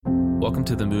Welcome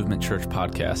to the Movement Church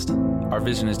podcast. Our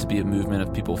vision is to be a movement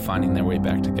of people finding their way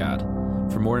back to God.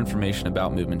 For more information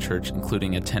about Movement Church,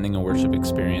 including attending a worship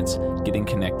experience, getting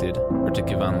connected, or to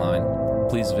give online,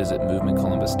 please visit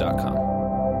movementcolumbus.com.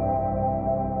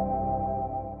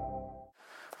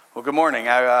 Well, good morning.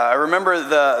 I remember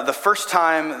the first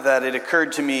time that it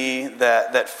occurred to me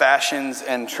that fashions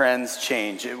and trends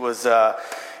change. It was the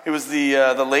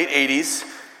late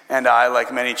 80s. And I,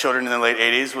 like many children in the late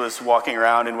 80s, was walking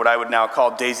around in what I would now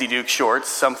call Daisy Duke shorts,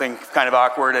 something kind of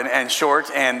awkward and short,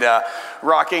 and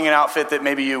rocking an outfit that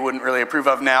maybe you wouldn't really approve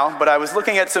of now. But I was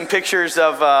looking at some pictures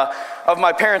of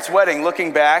my parents' wedding,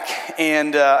 looking back,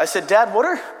 and I said, "Dad, what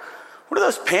are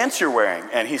those pants you're wearing?"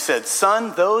 And he said,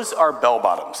 "Son, those are bell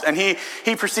bottoms." And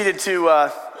he proceeded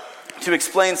to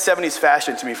explain 70s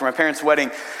fashion to me for my parents'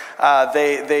 wedding.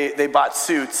 They bought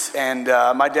suits, and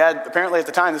my dad, apparently at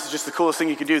the time, this is just the coolest thing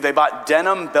you could do. They bought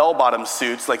denim bell-bottom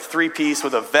suits, like 3-piece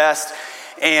with a vest,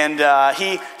 and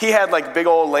he had like big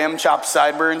old lamb chop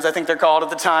sideburns, I think they're called at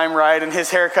the time, right? And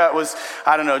his haircut was,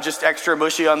 I don't know, just extra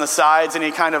bushy on the sides, and he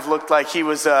kind of looked like he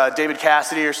was David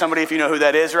Cassidy or somebody, if you know who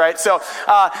that is, right? So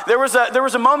there was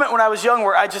a moment when I was young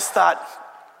where I just thought,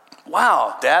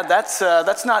 wow, Dad, that's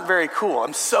not very cool.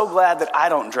 I'm so glad that I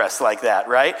don't dress like that,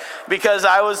 right? Because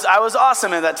I was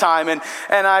awesome at that time, and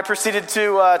I proceeded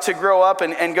to grow up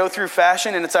and go through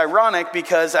fashion, and it's ironic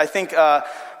because I think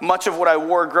much of what I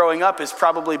wore growing up is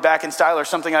probably back in style or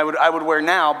something I would wear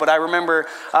now. But I remember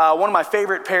one of my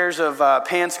favorite pairs of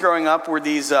pants growing up were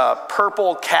these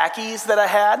purple khakis that I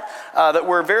had that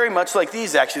were very much like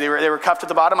these. Actually, they were cuffed at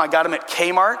the bottom. I got them at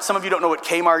Kmart. Some of you don't know what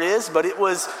Kmart is, but it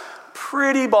was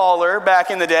pretty baller back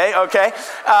in the day, okay?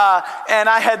 And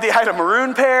I had a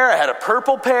maroon pair, I had a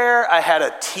purple pair, I had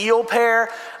a teal pair,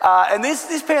 and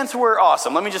these pants were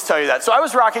awesome, let me just tell you that. So I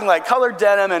was rocking like colored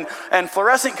denim, and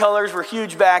fluorescent colors were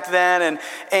huge back then,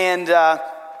 and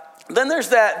then there's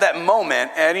that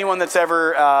moment, anyone that's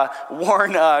ever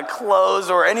worn clothes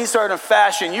or any sort of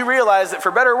fashion, you realize that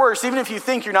for better or worse, even if you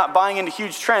think you're not buying into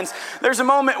huge trends, there's a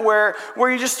moment where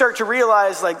you just start to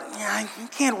realize, like, yeah, I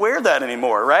can't wear that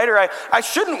anymore, right? Or I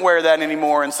shouldn't wear that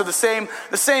anymore. And so the same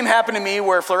happened to me,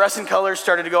 where fluorescent colors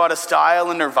started to go out of style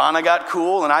and Nirvana got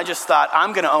cool, and I just thought,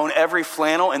 I'm going to own every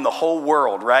flannel in the whole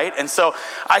world, right? And so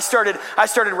I started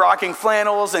rocking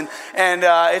flannels, and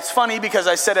it's funny because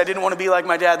I said I didn't want to be like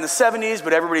my dad in the 70s,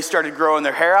 but everybody started growing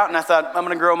their hair out, and I thought, I'm going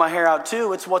to grow my hair out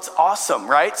too. It's what's awesome,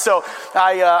 right? So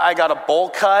I got a bowl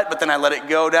cut, but then I let it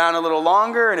go down a little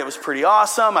longer, and it was pretty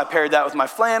awesome. I paired that with my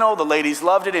flannel. The ladies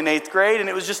loved it in 8th grade, and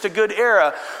it was just a good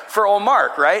era for old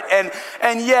Mark, right?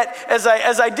 And yet, as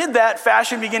I did that,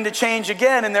 fashion began to change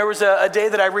again, and there was a day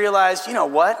that I realized, you know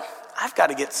what? I've got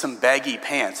to get some baggy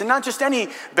pants. And not just any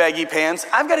baggy pants,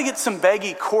 I've got to get some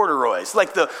baggy corduroys,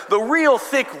 like the real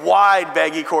thick, wide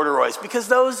baggy corduroys, because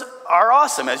those are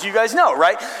awesome, as you guys know,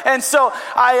 right? And so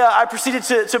I proceeded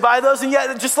to buy those, and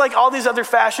yet, just like all these other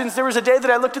fashions, there was a day that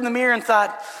I looked in the mirror and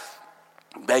thought,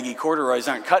 baggy corduroys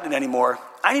aren't cutting it anymore.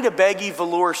 I need a baggy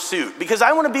velour suit because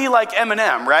I want to be like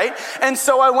Eminem, right? And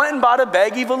so I went and bought a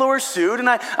baggy velour suit, and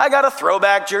I got a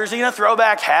throwback jersey and a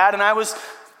throwback hat, and I was,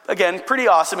 again, pretty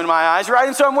awesome in my eyes, right?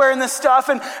 And so I'm wearing this stuff,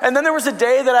 and then there was a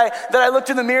day that I looked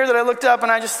in the mirror, that I looked up,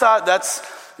 and I just thought,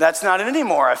 that's not it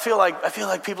anymore. I feel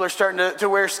like people are starting to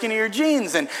wear skinnier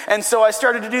jeans, and so I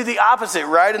started to do the opposite,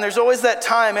 right? And there's always that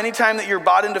time, anytime that you're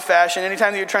bought into fashion,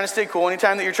 anytime that you're trying to stay cool,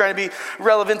 anytime that you're trying to be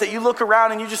relevant, that you look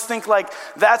around and you just think like,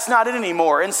 that's not it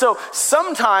anymore. And so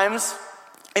sometimes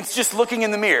it's just looking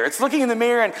in the mirror. It's looking in the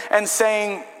mirror and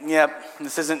saying, yep,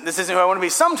 this isn't who I want to be.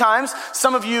 Sometimes,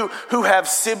 some of you who have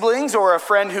siblings or a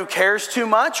friend who cares too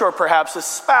much, or perhaps a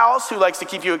spouse who likes to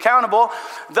keep you accountable,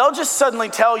 they'll just suddenly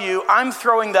tell you, I'm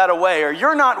throwing that away, or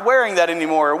you're not wearing that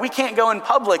anymore, or we can't go in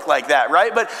public like that,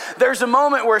 right? But there's a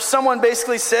moment where someone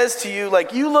basically says to you,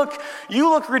 like, you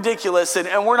look ridiculous,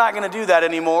 and we're not going to do that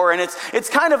anymore. And it's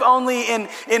kind of only in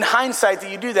hindsight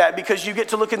that you do that, because you get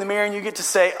to look in the mirror and you get to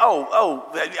say, oh,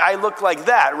 I look like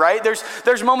that, right?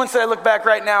 There's moments that I look back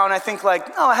right now and I think like,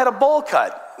 oh, I had a bowl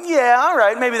cut. Yeah, all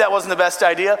right, maybe that wasn't the best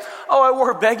idea. Oh, I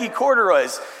wore baggy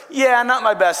corduroys. Yeah, not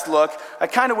my best look. I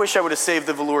kind of wish I would have saved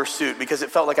the velour suit because it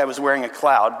felt like I was wearing a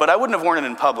cloud, but I wouldn't have worn it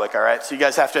in public, all right? So you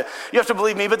guys have to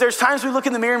believe me. But there's times we look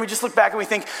in the mirror and we just look back and we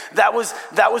think, that was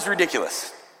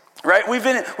ridiculous. Right? We've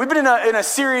been in a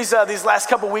series these last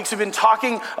couple weeks. We've been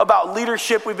talking about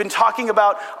leadership. We've been talking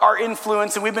about our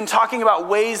influence, and we've been talking about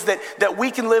ways that we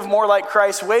can live more like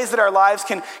Christ, ways that our lives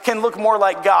can look more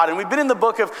like God. And we've been in the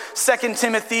book of 2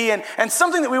 Timothy, and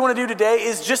something that we want to do today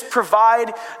is just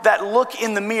provide that look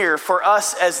in the mirror for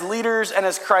us as leaders and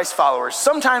as Christ followers.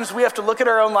 Sometimes we have to look at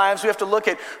our own lives. We have to look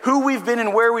at who we've been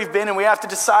and where we've been, and we have to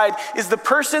decide, is the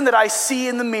person that I see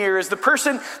in the mirror, is the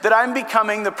person that I'm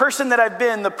becoming, the person that I've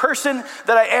been, the person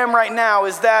that I am right now,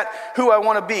 is that who I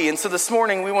want to be? And so this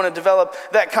morning we want to develop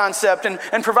that concept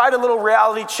and provide a little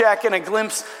reality check and a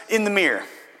glimpse in the mirror.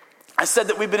 I said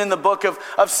that we've been in the book of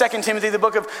 2 Timothy. The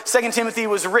book of 2 Timothy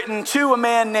was written to a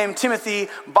man named Timothy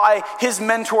by his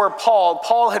mentor, Paul.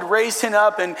 Paul had raised him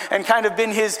up and kind of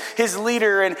been his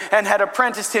leader and had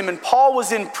apprenticed him. And Paul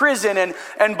was in prison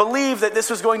and believed that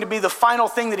this was going to be the final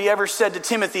thing that he ever said to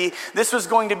Timothy. This was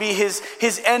going to be his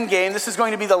end game. This was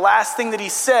going to be the last thing that he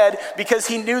said, because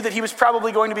he knew that he was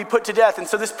probably going to be put to death. And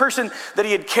so this person that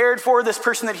he had cared for, this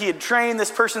person that he had trained,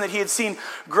 this person that he had seen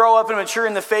grow up and mature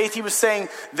in the faith, he was saying,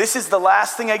 this is the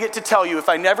last thing I get to tell you. If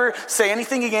I never say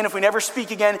anything again, if we never speak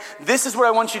again, this is what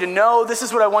I want you to know. This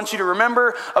is what I want you to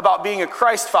remember about being a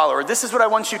Christ follower. This is what I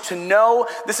want you to know.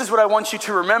 This is what I want you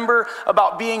to remember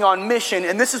about being on mission.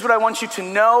 And this is what I want you to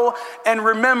know and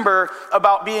remember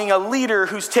about being a leader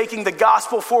who's taking the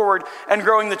gospel forward and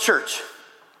growing the church.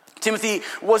 Timothy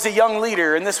was a young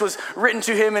leader, and this was written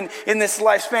to him in this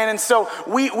lifespan. And so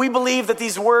we believe that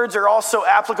these words are also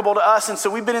applicable to us. And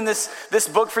so we've been in this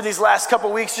book for these last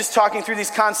couple weeks, just talking through these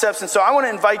concepts. And so I want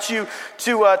to invite you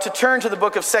to turn to the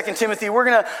book of 2 Timothy. We're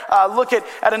going to look at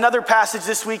another passage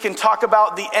this week and talk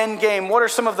about the end game. What are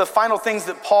some of the final things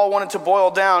that Paul wanted to boil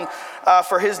down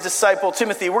for his disciple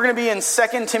Timothy? We're going to be in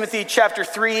 2 Timothy chapter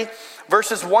 3.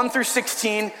 Verses 1 through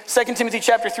 16, 2 Timothy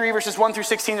chapter 3, verses 1 through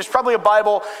 16. There's probably a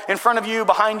Bible in front of you,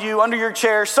 behind you, under your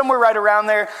chair, somewhere right around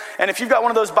there. And if you've got one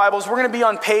of those Bibles, we're going to be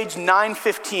on page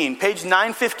 915. Page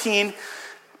 915,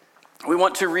 we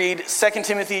want to read 2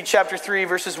 Timothy chapter 3,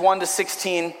 verses 1 to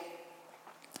 16,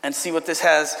 and see what this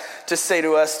has to say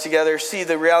to us together. See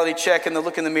the reality check and the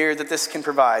look in the mirror that this can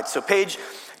provide. So page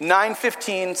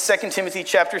 915, 2 Timothy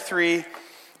chapter 3,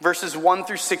 verses 1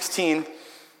 through 16.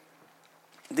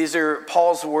 These are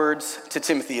Paul's words to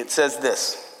Timothy. It says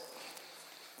this: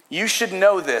 "You should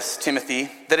know this, Timothy,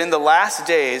 that in the last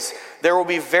days there will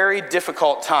be very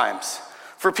difficult times.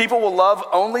 For people will love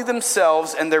only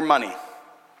themselves and their money.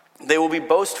 They will be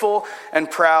boastful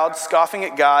and proud, scoffing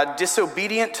at God,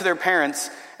 disobedient to their parents,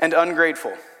 and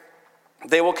ungrateful.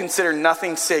 They will consider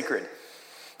nothing sacred.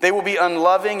 They will be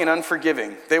unloving and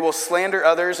unforgiving. They will slander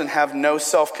others and have no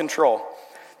self-control.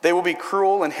 They will be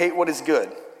cruel and hate what is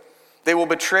good. They will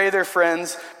betray their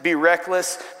friends, be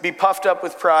reckless, be puffed up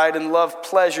with pride, and love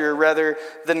pleasure rather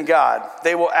than God.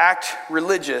 They will act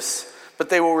religious, but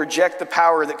they will reject the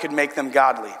power that could make them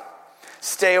godly.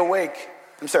 Stay away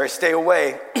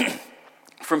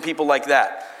from people like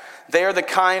that. They are the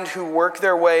kind who work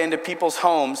their way into people's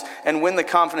homes and win the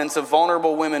confidence of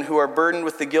vulnerable women who are burdened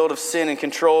with the guilt of sin and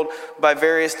controlled by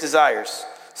various desires.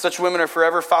 Such women are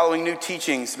forever following new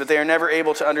teachings, but they are never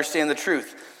able to understand the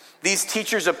truth. These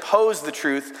teachers oppose the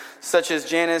truth, such as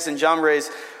Jannes and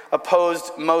Jambres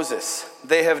opposed Moses.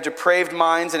 They have depraved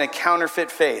minds and a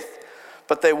counterfeit faith,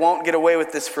 but they won't get away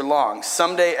with this for long.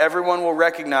 Someday everyone will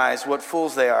recognize what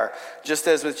fools they are, just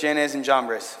as with Jannes and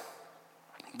Jambres.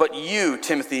 But you,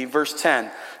 Timothy, verse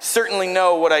 10, certainly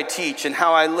know what I teach and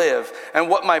how I live and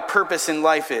what my purpose in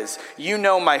life is. You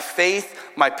know my faith,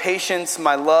 my patience,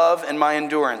 my love, and my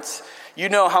endurance. You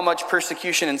know how much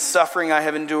persecution and suffering I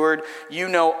have endured. You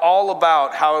know all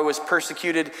about how I was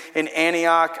persecuted in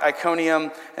Antioch,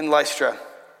 Iconium, and Lystra.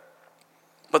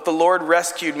 But the Lord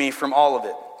rescued me from all of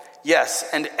it. Yes,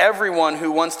 and everyone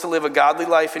who wants to live a godly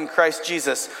life in Christ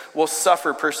Jesus will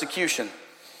suffer persecution.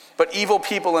 But evil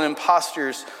people and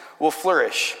impostors will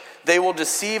flourish. They will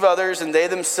deceive others and they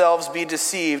themselves be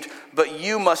deceived, but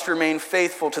you must remain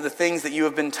faithful to the things that you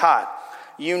have been taught.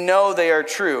 You know they are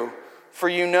true, for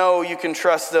you know you can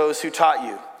trust those who taught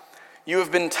you. You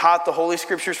have been taught the Holy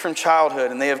Scriptures from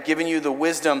childhood, and they have given you the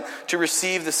wisdom to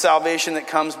receive the salvation that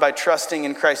comes by trusting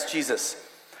in Christ Jesus.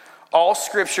 All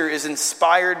Scripture is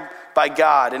inspired by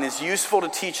God and is useful to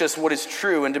teach us what is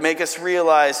true and to make us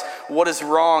realize what is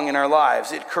wrong in our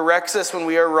lives. It corrects us when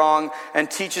we are wrong and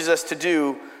teaches us to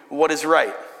do what is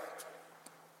right."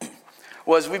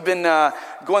 Well, as we've been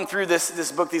going through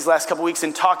this book these last couple weeks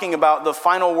and talking about the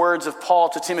final words of Paul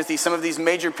to Timothy, some of these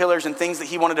major pillars and things that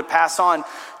he wanted to pass on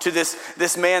to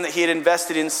this man that he had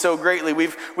invested in so greatly.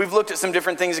 We've looked at some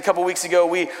different things. A couple weeks ago,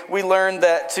 we learned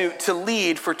that to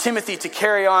lead, for Timothy to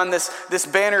carry on this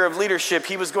banner of leadership,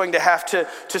 he was going to have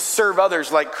to serve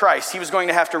others like Christ. He was going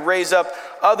to have to raise up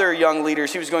other young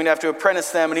leaders. He was going to have to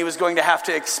apprentice them, and he was going to have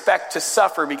to expect to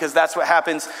suffer, because that's what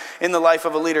happens in the life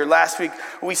of a leader. Last week,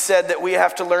 we said that we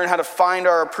have to learn how to find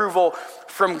our approval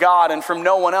from God and from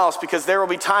no one else, because there will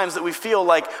be times that we feel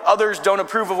like others don't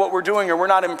approve of what we're doing or we're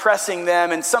not impressing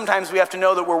them, and sometimes we have to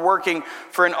know that we're working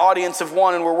for an audience of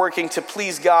one and we're working to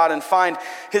please God and find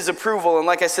his approval. And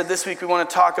like I said, this week we want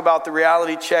to talk about the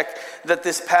reality check that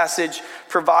this passage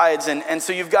provides. And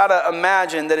so you've got to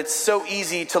imagine that it's so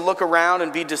easy to look around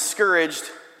and be discouraged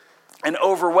and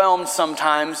overwhelmed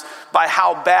sometimes by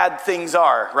how bad things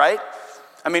are, right?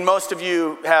 I mean, most of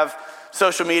you have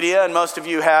social media, and most of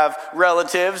you have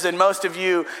relatives, and most of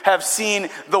you have seen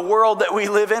the world that we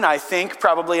live in, I think,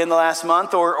 probably in the last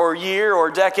month or year or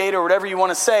decade or whatever you want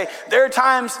to say. There are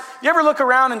times you ever look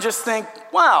around and just think,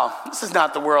 wow, this is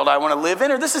not the world I want to live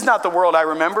in, or this is not the world I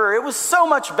remember. It was so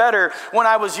much better when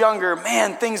I was younger.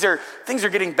 Man, things are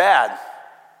getting bad.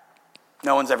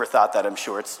 No one's ever thought that, I'm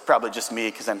sure. It's probably just me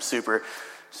because I'm super,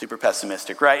 super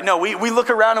pessimistic, right? No, we look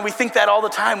around and we think that all the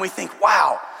time. We think,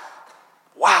 wow,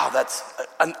 that's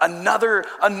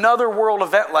another world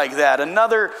event like that,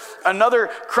 another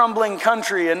crumbling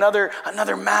country, another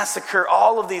massacre,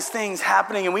 all of these things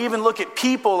happening. And we even look at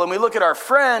people, and we look at our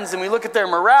friends, and we look at their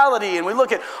morality, and we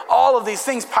look at all of these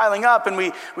things piling up, and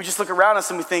we just look around us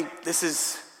and we think, this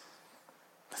is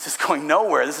going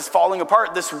nowhere. This is falling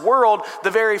apart. This world, the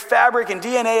very fabric and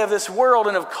DNA of this world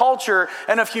and of culture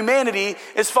and of humanity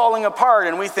is falling apart.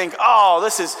 And we think, oh,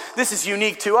 this is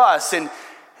unique to us.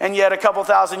 And yet a couple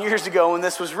thousand years ago when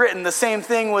this was written, the same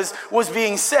thing was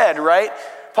being said, right?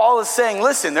 Paul is saying,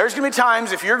 listen, there's going to be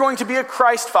times if you're going to be a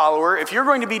Christ follower, if you're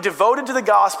going to be devoted to the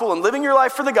gospel and living your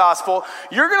life for the gospel,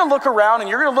 you're going to look around and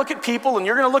you're going to look at people and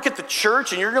you're going to look at the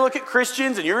church and you're going to look at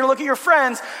Christians and you're going to look at your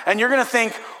friends and you're going to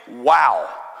think, wow,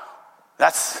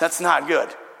 that's not good.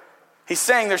 He's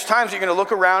saying there's times you're going to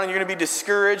look around and you're going to be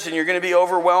discouraged and you're going to be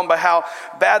overwhelmed by how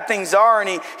bad things are.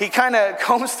 And he kind of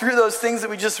combs through those things that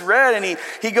we just read, and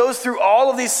he goes through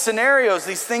all of these scenarios,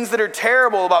 these things that are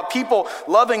terrible about people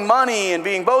loving money and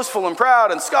being boastful and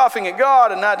proud and scoffing at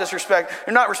God and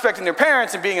not respecting their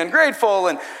parents and being ungrateful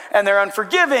and they're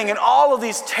unforgiving, and all of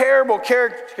these terrible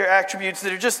character attributes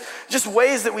that are just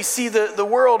ways that we see the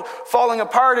world falling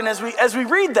apart. And as we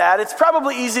read that, it's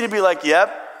probably easy to be like,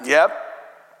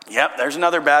 Yep, there's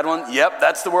another bad one. Yep,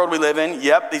 that's the world we live in.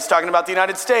 Yep, he's talking about the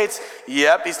United States.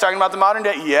 Yep, he's talking about the modern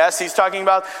day. Yes, he's talking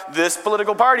about this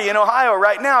political party in Ohio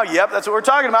right now. Yep, that's what we're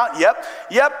talking about.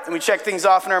 Yep. And we check things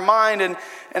off in our mind, and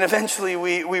eventually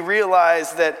we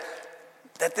realize that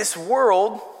this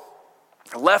world,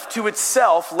 left to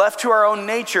itself, left to our own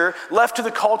nature, left to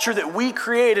the culture that we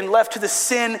create, and left to the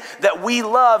sin that we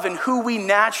love and who we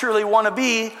naturally want to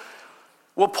be,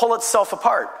 will pull itself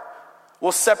apart.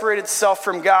 Will separate itself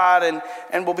from God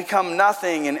and will become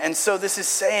nothing. And so this is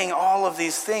saying all of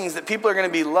these things, that people are going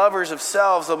to be lovers of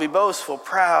selves. They'll be boastful,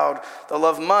 proud. They'll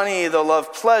love money. They'll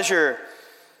love pleasure.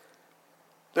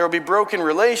 There will be broken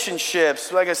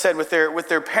relationships, like I said, with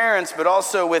their parents, but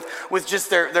also with just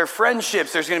their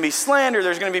friendships. There's going to be slander.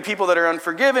 There's going to be people that are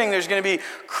unforgiving. There's going to be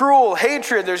cruel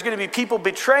hatred. There's going to be people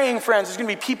betraying friends. There's going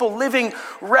to be people living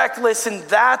reckless. And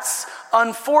that's,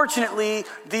 unfortunately,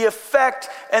 the effect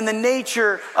and the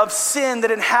nature of sin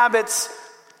that inhabits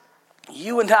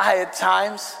you and I at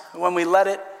times when we let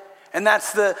it. And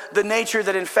that's the nature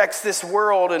that infects this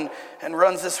world and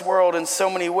runs this world in so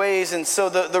many ways. And so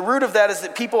the root of that is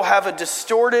that people have a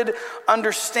distorted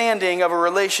understanding of a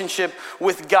relationship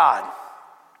with God.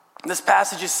 This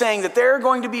passage is saying that there are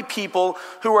going to be people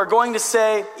who are going to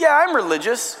say, yeah, I'm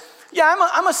religious. Yeah,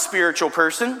 I'm a spiritual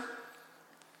person.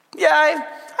 Yeah,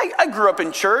 I grew up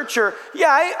in church. Or yeah,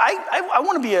 I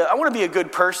want to be a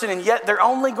good person. And yet they're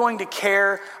only going to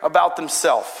care about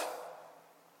themselves.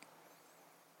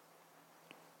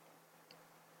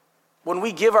 When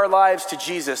we give our lives to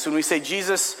Jesus, when we say,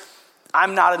 Jesus,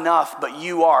 I'm not enough, but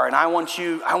you are, and I want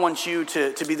you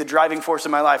to be the driving force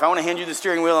of my life. I want to hand you the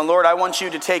steering wheel, and Lord, I want you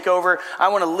to take over. I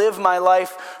want to live my life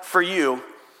for you.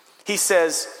 He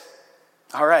says,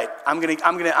 all right, I'm going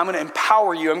to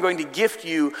empower you. I'm going to gift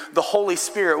you the Holy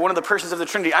Spirit, one of the persons of the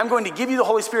Trinity. I'm going to give you the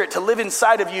Holy Spirit to live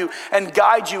inside of you and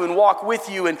guide you and walk with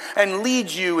you and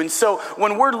lead you. And so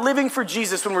when we're living for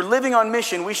Jesus, when we're living on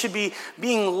mission, we should be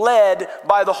being led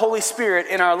by the Holy Spirit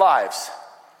in our lives.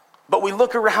 But but we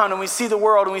look around and we see the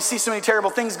world and we see so many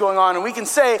terrible things going on, and we can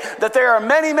say that there are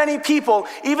many, many people,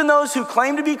 even those who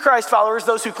claim to be Christ followers,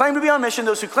 those who claim to be on mission,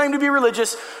 those who claim to be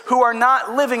religious, who are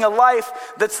not living a life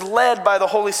that's led by the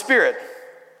Holy Spirit.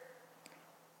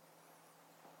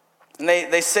 And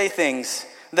they say things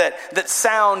that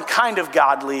sound kind of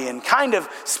godly and kind of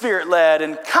spirit-led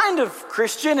and kind of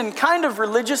Christian and kind of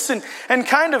religious and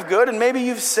kind of good. And maybe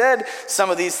you've said some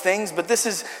of these things, but this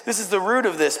is the root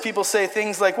of this. People say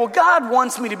things like, well, God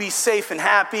wants me to be safe and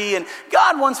happy, and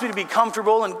God wants me to be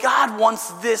comfortable, and God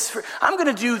wants this. I'm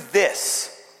going to do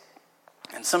this.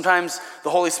 And sometimes the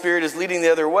Holy Spirit is leading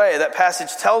the other way. That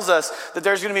passage tells us that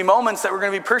there's going to be moments that we're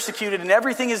going to be persecuted, and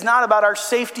everything is not about our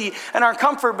safety and our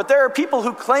comfort, but there are people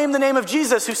who claim the name of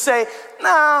Jesus who say,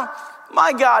 nah,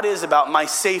 my God is about my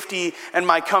safety and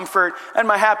my comfort and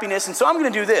my happiness, and so I'm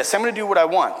going to do this. I'm going to do what I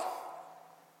want.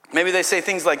 Maybe they say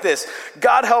things like this: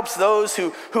 God helps those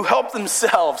who help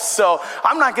themselves. So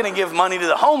I'm not going to give money to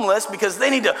the homeless because they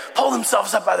need to pull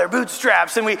themselves up by their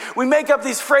bootstraps. And we make up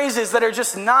these phrases that are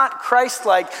just not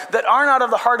Christ-like, that aren't out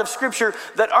of the heart of Scripture,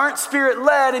 that aren't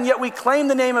Spirit-led, and yet we claim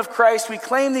the name of Christ. We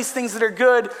claim these things that are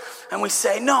good, and we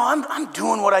say, no, I'm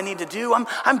doing what I need to do.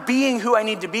 I'm being who I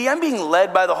need to be. I'm being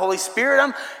led by the Holy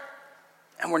Spirit.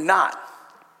 And we're not.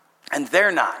 And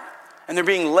they're not. And they're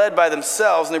being led by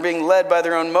themselves, and they're being led by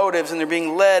their own motives, and they're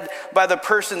being led by the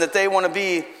person that they want to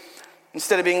be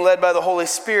instead of being led by the Holy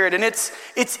Spirit. And it's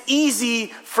easy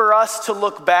for us to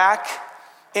look back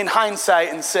in hindsight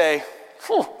and say,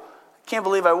 I can't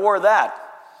believe I wore that.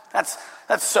 That's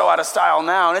so out of style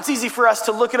now. And it's easy for us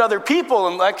to look at other people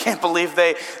and I can't believe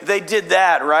they did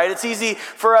that, right? It's easy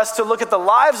for us to look at the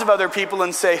lives of other people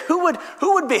and say, who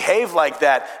would behave like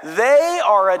that? They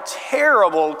are a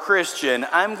terrible Christian.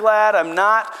 I'm glad I'm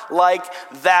not like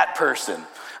that person.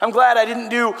 I'm glad I didn't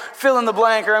do fill in the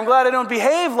blank, or I'm glad I don't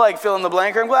behave like fill in the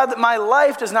blank, or I'm glad that my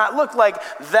life does not look like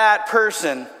that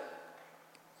person.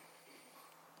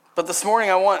 But this morning,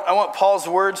 I want Paul's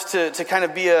words to kind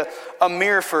of be a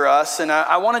mirror for us. And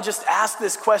I want to just ask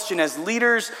this question as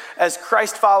leaders, as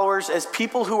Christ followers, as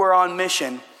people who are on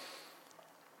mission.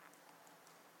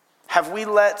 Have we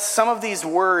let some of these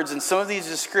words and some of these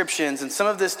descriptions and some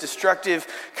of this destructive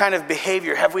kind of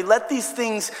behavior, have we let these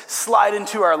things slide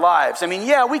into our lives? I mean,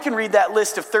 yeah, we can read that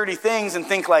list of 30 things and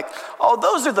think like, oh,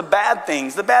 those are the bad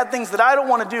things that I don't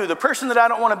want to do, the person that I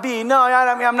don't want to be. No,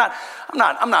 I'm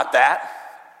not that.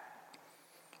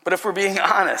 But if we're being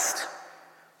honest,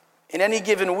 in any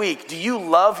given week, do you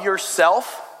love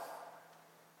yourself?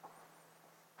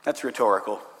 That's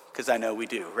rhetorical, because I know we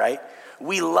do, right?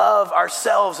 We love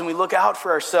ourselves, and we look out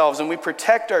for ourselves, and we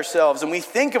protect ourselves, and we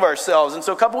think of ourselves. And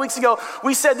so a couple weeks ago,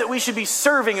 we said that we should be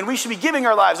serving, and we should be giving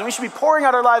our lives, and we should be pouring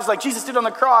out our lives like Jesus did on the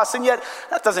cross. And yet,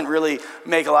 that doesn't really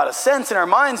make a lot of sense in our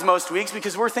minds most weeks,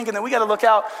 because we're thinking that we got to look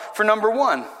out for number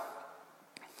one.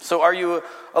 So are you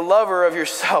a lover of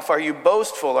yourself? Are you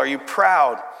boastful? Are you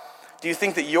proud? Do you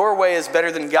think that your way is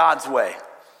better than God's way?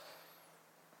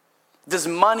 Does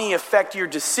money affect your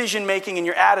decision-making and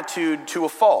your attitude to a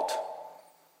fault?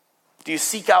 Do you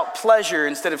seek out pleasure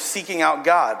instead of seeking out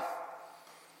God?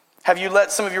 Have you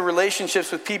let some of your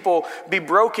relationships with people be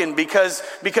broken because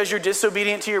you're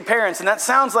disobedient to your parents? And that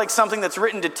sounds like something that's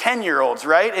written to 10-year-olds,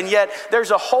 right? And yet there's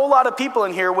a whole lot of people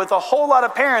in here with a whole lot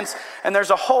of parents, and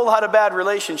there's a whole lot of bad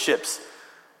relationships.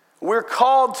 We're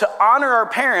called to honor our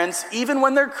parents even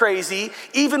when they're crazy,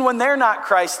 even when they're not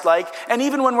Christ-like, and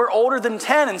even when we're older than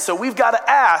 10. And so we've got to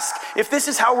ask, if this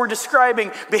is how we're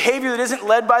describing behavior that isn't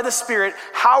led by the Spirit,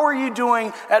 how are you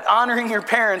doing at honoring your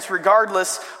parents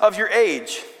regardless of your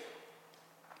age?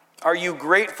 Are you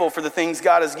grateful for the things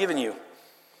God has given you?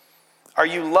 Are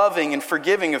you loving and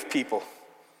forgiving of people?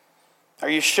 Are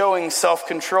you showing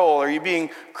self-control? Are you being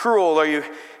cruel? Are you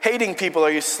hating people? Are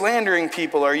you slandering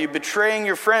people? Are you betraying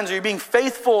your friends? Are you being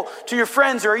faithful to your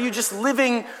friends? Or are you just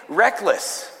living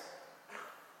reckless?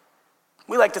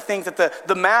 We like to think that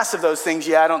the mass of those things,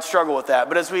 I don't struggle with that.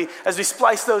 But as we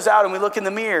splice those out and we look in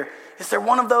the mirror, is there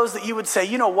one of those that you would say,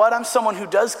 you know what, I'm someone who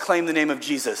does claim the name of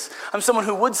Jesus. I'm someone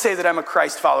who would say that I'm a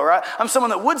Christ follower. I'm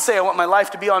someone that would say I want my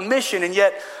life to be on mission, and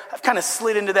yet I've kind of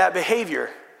slid into that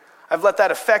behavior. I've let that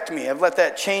affect me. I've let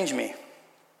that change me.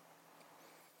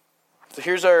 So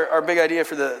here's our big idea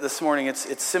for this morning.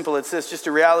 It's simple. It's this, just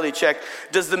a reality check.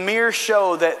 Does the mirror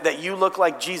show that you look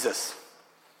like Jesus?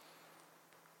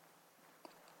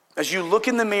 As you look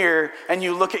in the mirror and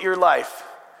you look at your life,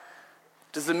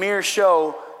 does the mirror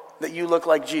show that you look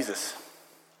like Jesus?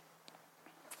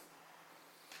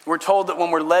 We're told that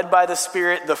when we're led by the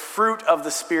Spirit, the fruit of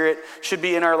the Spirit should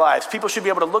be in our lives. People should be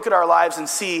able to look at our lives and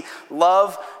see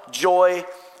love, joy,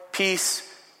 peace,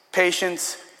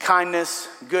 patience, kindness,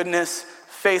 goodness,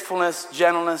 faithfulness,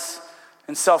 gentleness,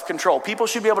 and self-control. People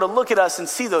should be able to look at us and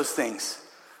see those things.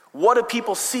 What do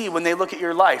people see when they look at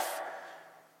your life?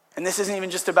 And this isn't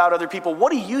even just about other people.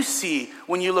 What do you see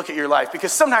when you look at your life?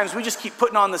 Because sometimes we just keep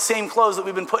putting on the same clothes that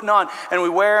we've been putting on, and we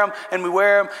wear them, and we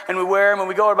wear them, and we wear them, and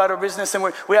we go about our business, and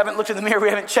we haven't looked in the mirror, we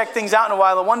haven't checked things out in a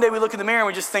while, and one day we look in the mirror and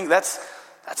we just think, that's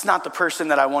not the person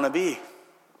that I want to be.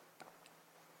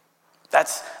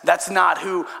 That's not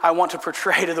who I want to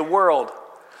portray to the world.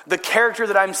 The character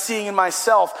that I'm seeing in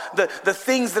myself, the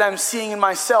things that I'm seeing in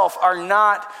myself are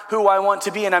not who I want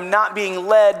to be, and I'm not being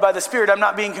led by the Spirit. I'm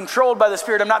not being controlled by the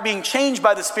Spirit. I'm not being changed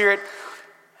by the Spirit.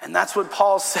 And that's what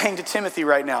Paul's saying to Timothy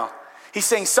right now. He's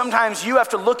saying sometimes you have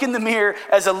to look in the mirror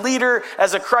as a leader,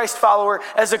 as a Christ follower,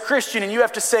 as a Christian, and you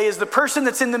have to say, is the person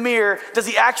that's in the mirror, does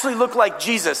he actually look like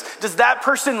Jesus? Does that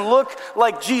person look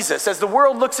like Jesus? As the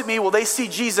world looks at me, will they see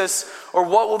Jesus, or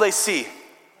what will they see?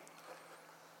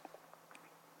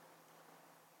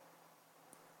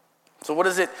 So what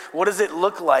does it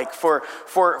look like for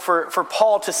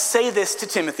Paul to say this to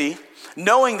Timothy,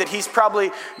 knowing that he's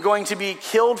probably going to be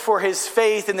killed for his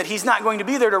faith and that he's not going to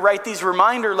be there to write these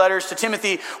reminder letters to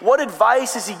Timothy? What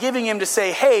advice is he giving him to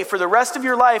say, hey, for the rest of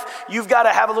your life, you've got to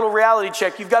have a little reality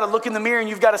check. You've got to look in the mirror and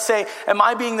you've got to say, am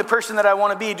I being the person that I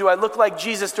want to be? Do I look like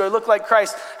Jesus? Do I look like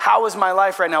Christ? How is my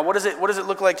life right now? What does it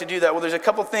look like to do that? Well, there's a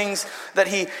couple things that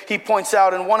he points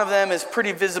out, and one of them is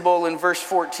pretty visible in verse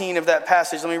 14 of that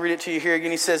passage. Let me read it to you here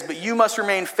again. He says, but you must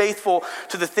remain faithful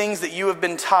to the things that you have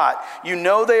been taught. You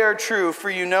know they are true,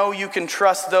 for you know you can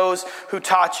trust those who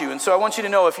taught you. And so I want you to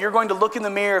know, if you're going to look in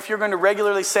the mirror, if you're going to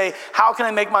regularly say, how can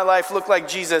I make my life look like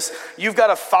Jesus? You've got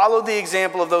to follow the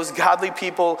example of those godly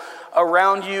people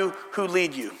around you who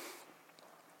lead you.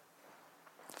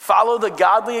 Follow the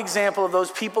godly example of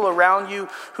those people around you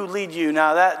who lead you.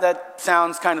 Now that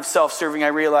sounds kind of self-serving, I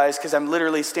realize, because I'm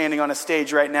literally standing on a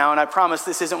stage right now, and I promise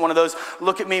this isn't one of those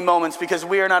look at me moments, because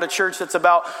we are not a church that's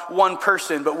about one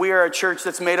person, but we are a church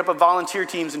that's made up of volunteer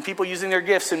teams and people using their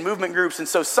gifts and movement groups. And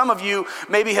so some of you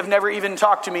maybe have never even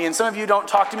talked to me, and some of you don't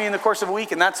talk to me in the course of a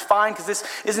week, and that's fine, because this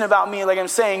isn't about me, like I'm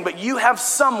saying, but you have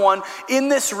someone in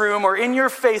this room or in your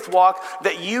faith walk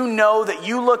that you know, that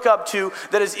you look up to,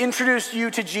 that has introduced you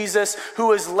to Jesus,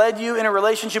 who has led you in a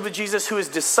relationship with Jesus, who has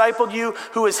discipled you,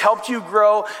 who has helped you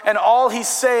grow. And all he's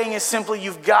saying is simply,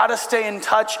 you've got to stay in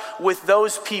touch with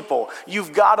those people.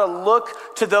 You've got to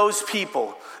look to those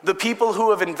people. The people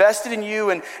who have invested in you,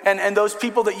 and those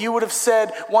people that you would have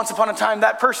said once upon a time,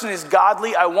 that person is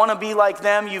godly, I want to be like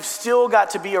them. You've still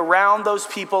got to be around those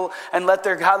people and let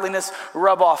their godliness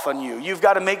rub off on you. You've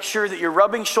got to make sure that you're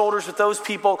rubbing shoulders with those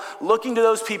people, looking to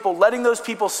those people, letting those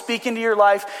people speak into your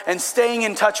life, and staying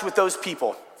in touch with those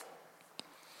people.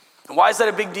 And why is that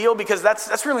a big deal? Because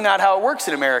that's really not how it works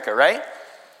in America, right?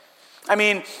 I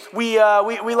mean, we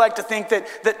like to think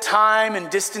that time and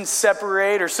distance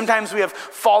separate, or sometimes we have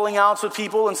falling outs with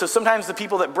people, and so sometimes the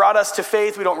people that brought us to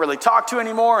faith we don't really talk to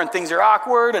anymore, and things are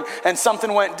awkward, and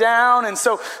something went down, and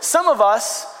so some of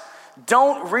us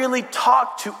don't really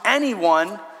talk to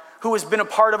anyone who has been a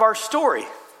part of our story.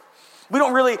 We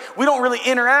don't really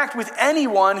interact with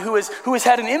anyone who has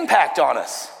had an impact on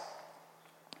us.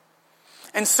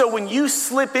 And so when you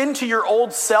slip into your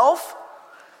old self,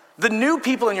 the new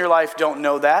people in your life don't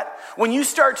know that. When you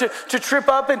start to trip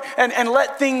up and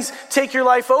let things take your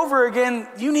life over again,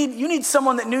 you need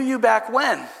someone that knew you back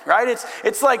when, right?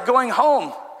 It's like going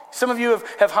home. Some of you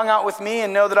have hung out with me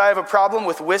and know that I have a problem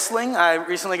with whistling. I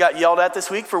recently got yelled at this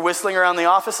week for whistling around the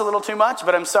office a little too much,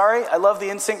 but I'm sorry. I love the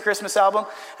NSYNC Christmas album,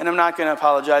 and I'm not going to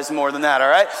apologize more than that, all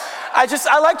right?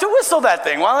 I like to whistle that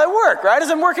thing while I work, right? As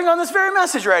I'm working on this very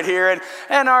message right here,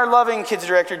 and our loving kids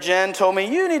director, Jen, told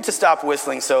me, you need to stop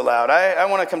whistling so loud. I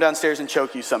want to come downstairs and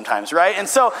choke you sometimes, right? And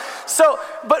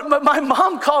but my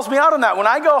mom calls me out on that. When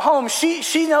I go home,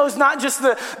 she knows not just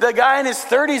the guy in his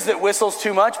 30s that whistles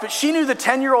too much, but she knew the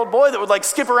 10-year-old boy that would like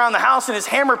skip around the house in his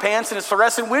hammer pants and his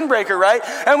fluorescent windbreaker, right?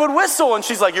 And would whistle. And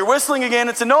she's like, you're whistling again.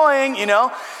 It's annoying, you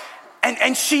know?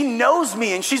 And she knows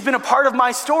me, and she's been a part of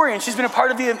my story, and she's been a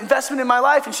part of the investment in my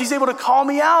life, and she's able to call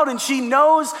me out, and she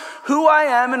knows who I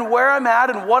am and where I'm at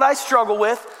and what I struggle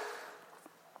with.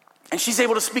 And she's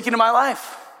able to speak into my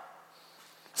life.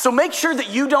 So make sure that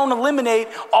you don't eliminate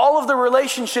all of the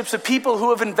relationships of people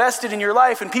who have invested in your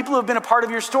life and people who have been a part of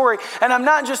your story. And I'm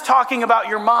not just talking about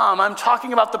your mom. I'm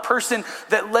talking about the person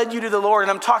that led you to the Lord.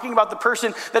 And I'm talking about the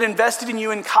person that invested in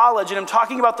you in college. And I'm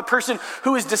talking about the person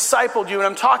who has discipled you. And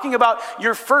I'm talking about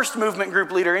your first movement group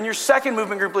leader and your second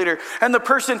movement group leader and the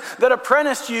person that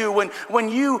apprenticed you when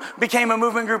you became a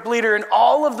movement group leader, and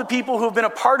all of the people who have been a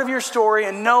part of your story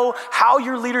and know how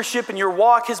your leadership and your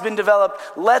walk has been developed.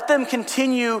 Let them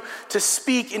continue continue to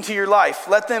speak into your life.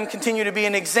 Let them continue to be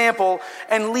an example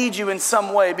and lead you in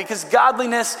some way, because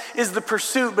godliness is the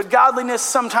pursuit, but godliness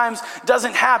sometimes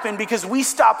doesn't happen because we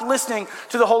stop listening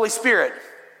to the Holy Spirit.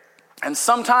 And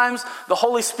sometimes the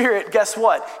Holy Spirit, guess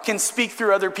what, can speak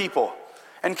through other people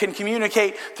and can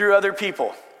communicate through other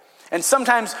people. And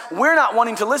sometimes we're not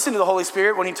wanting to listen to the Holy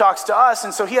Spirit when he talks to us,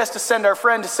 and so he has to send our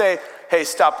friend to say, hey,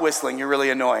 stop whistling, you're really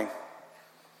annoying.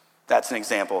 That's an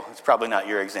example. It's probably not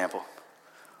your example.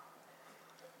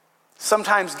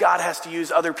 Sometimes God has to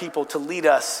use other people to lead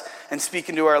us and speak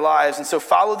into our lives. And so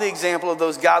follow the example of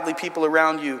those godly people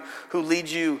around you who lead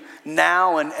you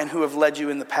now and who have led you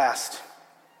in the past.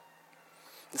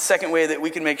 The second way that we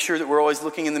can make sure that we're always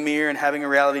looking in the mirror and having a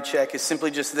reality check is simply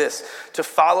just this: to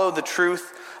follow the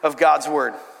truth of God's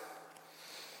word.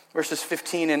 Verses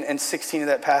 15 and 16 of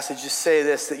that passage just say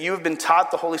this, that you have been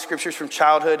taught the Holy Scriptures from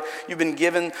childhood, you've been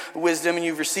given wisdom, and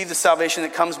you've received the salvation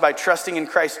that comes by trusting in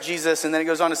Christ Jesus. And then it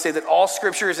goes on to say that all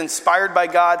Scripture is inspired by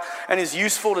God and is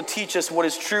useful to teach us what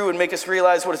is true and make us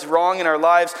realize what is wrong in our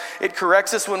lives. It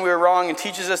corrects us when we are wrong and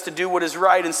teaches us to do what is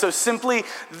right. And so simply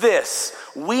this,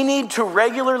 we need to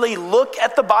regularly look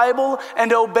at the Bible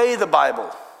and obey the Bible.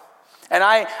 And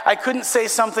I couldn't say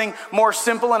something more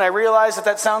simple, and I realize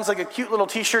that sounds like a cute little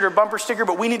t-shirt or bumper sticker,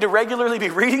 but we need to regularly be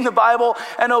reading the Bible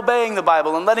and obeying the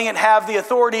Bible and letting it have the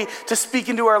authority to speak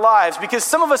into our lives. Because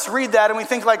some of us read that and we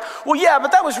think like, well, yeah,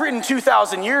 but that was written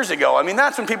 2,000 years ago. I mean,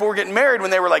 that's when people were getting married when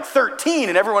they were like 13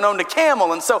 and everyone owned a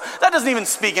camel. And so that doesn't even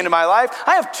speak into my life.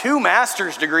 I have 2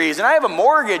 master's degrees and I have a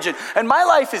mortgage and my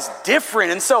life is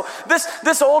different. And so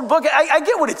this old book, I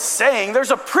get what it's saying.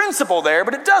 There's a principle there,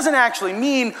 but it doesn't actually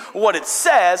mean what it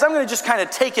says. I'm going to just kind of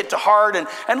take it to heart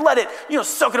and let it,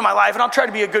 soak into my life, and I'll try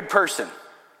to be a good person.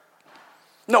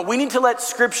 No, we need to let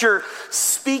Scripture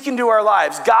speak into our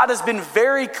lives. God has been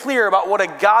very clear about what a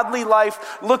godly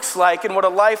life looks like and what a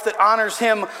life that honors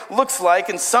him looks like,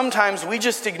 and sometimes we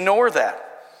just ignore that.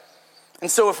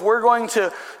 And so if we're going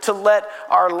to let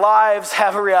our lives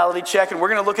have a reality check, and we're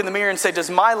going to look in the mirror and say, does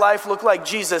my life look like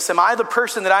Jesus? Am I the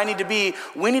person that I need to be?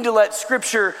 We need to let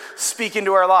Scripture speak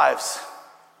into our lives.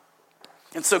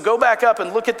 And so go back up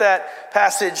and look at that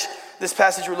passage, this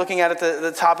passage we're looking at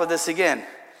the top of this again.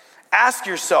 Ask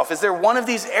yourself, is there one of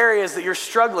these areas that you're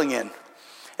struggling in?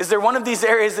 Is there one of these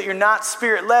areas that you're not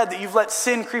Spirit-led, that you've let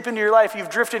sin creep into your life, you've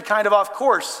drifted kind of off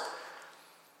course?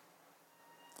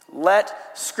 Let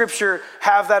Scripture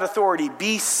have that authority.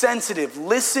 Be sensitive.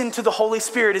 Listen to the Holy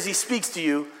Spirit as he speaks to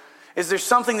you. Is there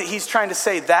something that he's trying to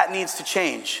say that needs to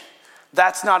change?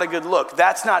 That's not a good look.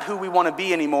 That's not who we want to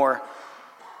be anymore.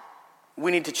 We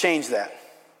need to change that.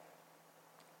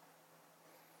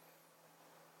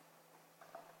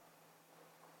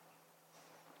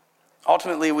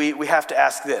 Ultimately, we have to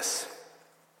ask this: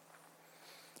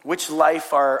 which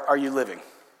life are you living?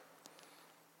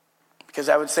 Because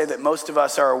I would say that most of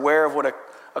us are aware of what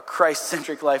a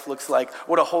Christ-centric life looks like,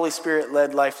 what a Holy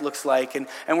Spirit-led life looks like, and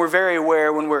we're very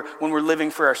aware when we're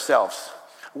living for ourselves.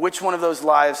 Which one of those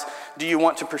lives do you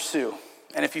want to pursue?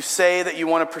 And if you say that you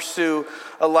want to pursue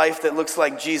a life that looks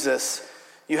like Jesus,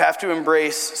 you have to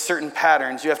embrace certain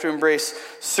patterns. You have to embrace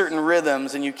certain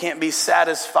rhythms, and you can't be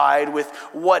satisfied with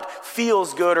what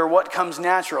feels good or what comes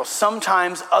natural.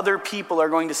 Sometimes other people are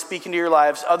going to speak into your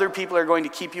lives. Other people are going to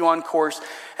keep you on course,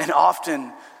 and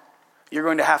often you're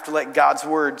going to have to let God's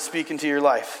word speak into your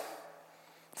life.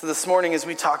 So this morning, as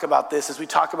we talk about this, as we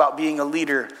talk about being a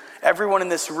leader, everyone in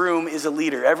this room is a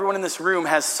leader. Everyone in this room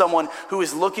has someone who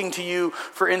is looking to you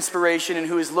for inspiration and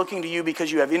who is looking to you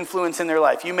because you have influence in their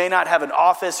life. You may not have an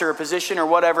office or a position or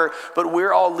whatever, but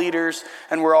we're all leaders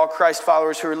and we're all Christ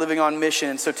followers who are living on mission.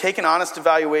 And so take an honest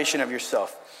evaluation of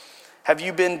yourself. Have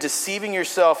you been deceiving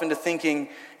yourself into thinking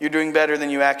you're doing better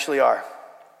than you actually are?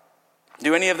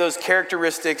 Do any of those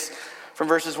characteristics from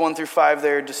verses 1 through 5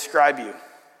 there describe you?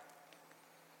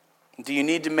 Do you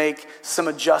need to make some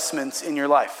adjustments in your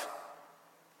life?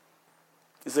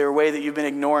 Is there a way that you've been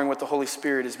ignoring what the Holy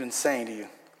Spirit has been saying to you?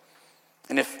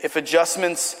 And if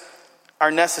adjustments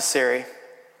are necessary,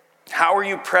 how are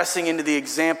you pressing into the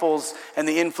examples and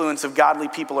the influence of godly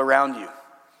people around you?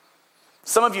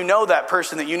 Some of you know that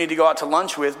person that you need to go out to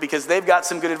lunch with because they've got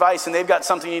some good advice and they've got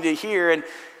something you need to hear, and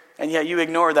yet you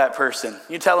ignore that person.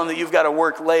 You tell them that you've got to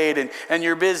work late and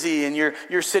you're busy and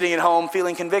you're sitting at home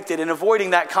feeling convicted and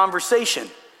avoiding that conversation.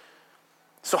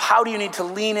 So how do you need to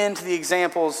lean into the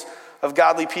examples of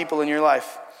godly people in your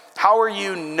life? How are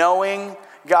you knowing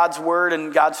God's word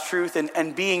and God's truth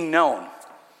and being known?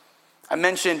 I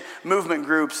mentioned movement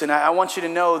groups, and I want you to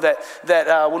know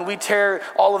that when we tear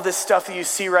all of this stuff that you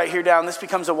see right here down, this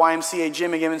becomes a YMCA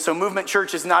gym again. And so Movement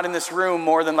Church is not in this room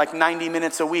more than like 90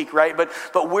 minutes a week, right?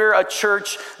 But we're a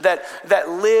church that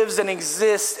lives and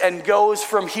exists and goes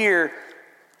from here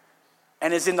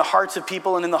and is in the hearts of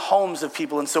people and in the homes of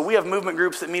people. And so we have movement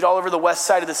groups that meet all over the west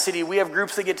side of the city. We have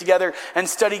groups that get together and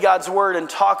study God's word and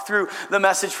talk through the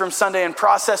message from Sunday and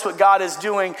process what God is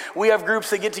doing. We have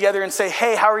groups that get together and say,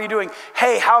 hey, how are you doing?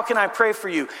 Hey, how can I pray for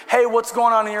you? Hey, what's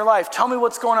going on in your life? Tell me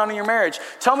what's going on in your marriage.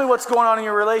 Tell me what's going on in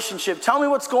your relationship. Tell me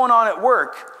what's going on at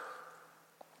work.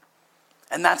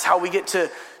 And that's how we get to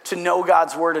know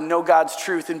God's word and know God's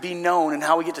truth and be known, and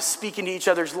how we get to speak into each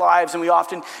other's lives. And we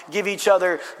often give each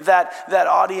other that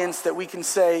audience that we can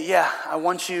say, yeah, I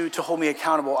want you to hold me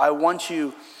accountable. I want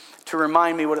you to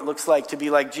remind me what it looks like to be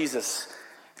like Jesus.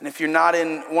 And if you're not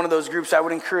in one of those groups, I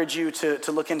would encourage you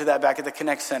to look into that back at the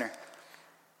Connect Center.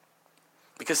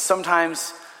 Because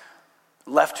sometimes,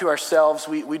 left to ourselves,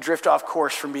 we drift off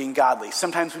course from being godly.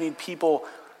 Sometimes we need people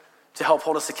to help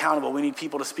hold us accountable. We need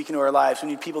people to speak into our lives. We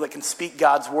need people that can speak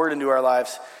God's word into our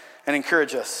lives and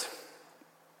encourage us.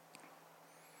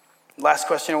 Last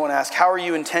question I want to ask: how are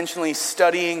you intentionally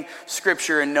studying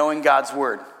Scripture and knowing God's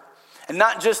word? And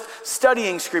not just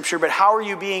studying Scripture, but how are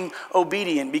you being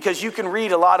obedient? Because you can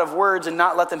read a lot of words and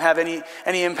not let them have any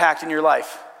impact in your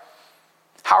life.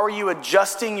 How are you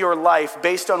adjusting your life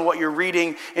based on what you're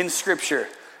reading in Scripture?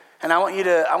 And I want you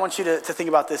to think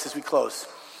about this as we close.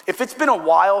 If it's been a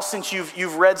while since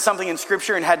you've read something in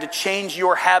Scripture and had to change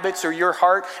your habits or your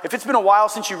heart, if it's been a while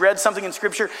since you read something in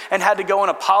Scripture and had to go and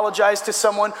apologize to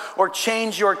someone or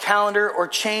change your calendar or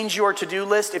change your to-do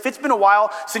list, if it's been a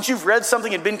while since you've read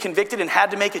something and been convicted and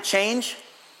had to make a change,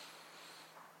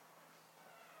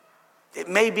 it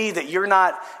may be that you're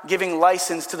not giving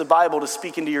license to the Bible to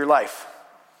speak into your life.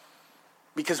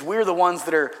 Because we're the ones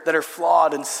that are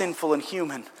flawed and sinful and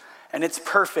human. And it's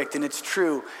perfect, and it's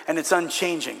true, and it's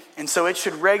unchanging. And so it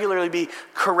should regularly be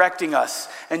correcting us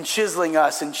and chiseling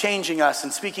us and changing us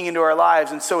and speaking into our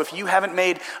lives. And so if you haven't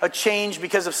made a change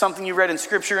because of something you read in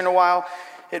Scripture in a while,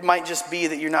 it might just be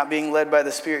that you're not being led by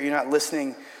the Spirit. You're not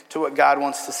listening to what God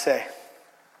wants to say.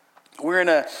 We're in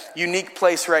a unique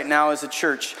place right now as a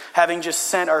church, having just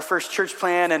sent our first church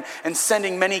plan and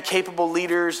sending many capable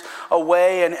leaders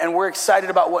away. And we're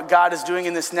excited about what God is doing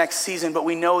in this next season, but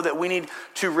we know that we need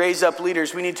to raise up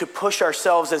leaders. We need to push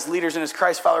ourselves as leaders and as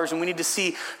Christ followers, and we need to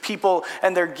see people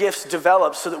and their gifts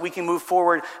develop so that we can move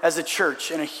forward as a church.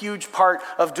 And a huge part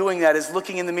of doing that is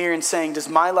looking in the mirror and saying, does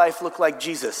my life look like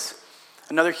Jesus?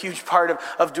 Another huge part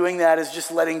of doing that is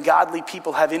just letting godly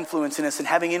people have influence in us and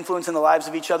having influence in the lives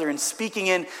of each other and speaking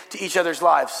into each other's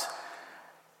lives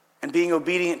and being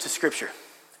obedient to Scripture.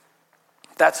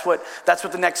 That's what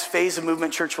the next phase of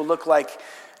Movement Church will look like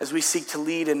as we seek to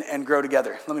lead and grow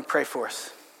together. Let me pray for us.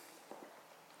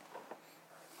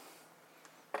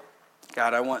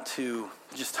 God, I want to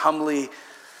just humbly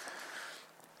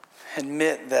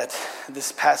admit that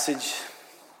this passage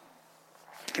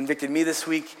convicted me this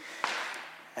week.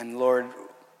 And Lord,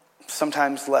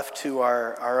 sometimes left to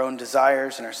our own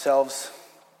desires and ourselves,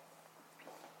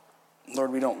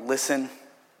 Lord, we don't listen.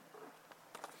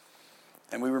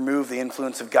 And we remove the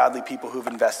influence of godly people who've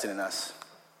invested in us.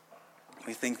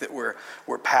 We think that we're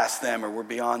past them or we're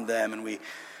beyond them, and we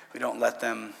don't let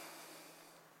them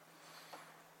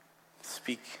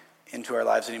speak into our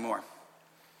lives anymore.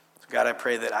 So God, I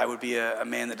pray that I would be a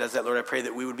man that does that. Lord, I pray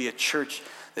that we would be a church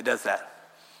that does that.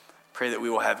 Pray that we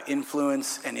will have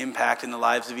influence and impact in the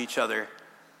lives of each other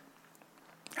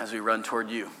as we run toward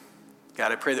you.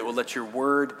 God, I pray that we'll let your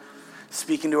word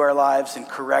speak into our lives and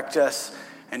correct us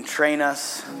and train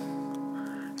us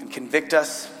and convict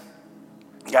us.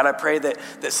 God, I pray that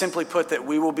simply put, that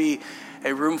we will be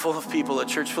a room full of people, a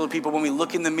church full of people, when we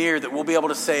look in the mirror, that we'll be able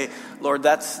to say, Lord,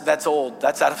 that's old,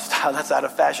 that's out of style, that's out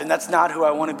of fashion, that's not who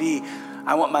I want to be.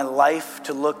 I want my life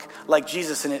to look like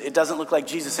Jesus, and it doesn't look like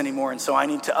Jesus anymore, and so I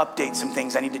need to update some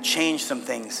things. I need to change some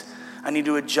things. I need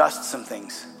to adjust some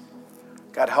things.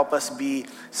 God, help us be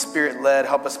Spirit-led.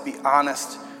 Help us be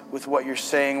honest with what you're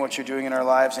saying, what you're doing in our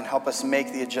lives, and help us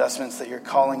make the adjustments that you're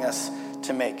calling us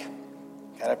to make.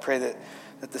 God, I pray that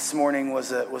this morning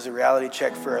was a reality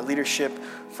check for our leadership,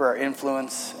 for our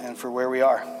influence, and for where we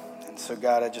are. And so,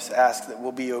 God, I just ask that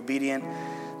we'll be obedient,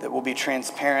 that we'll be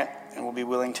transparent, and we'll be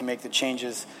willing to make the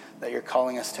changes that you're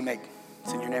calling us to make.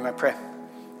 It's in your name I pray.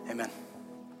 Amen.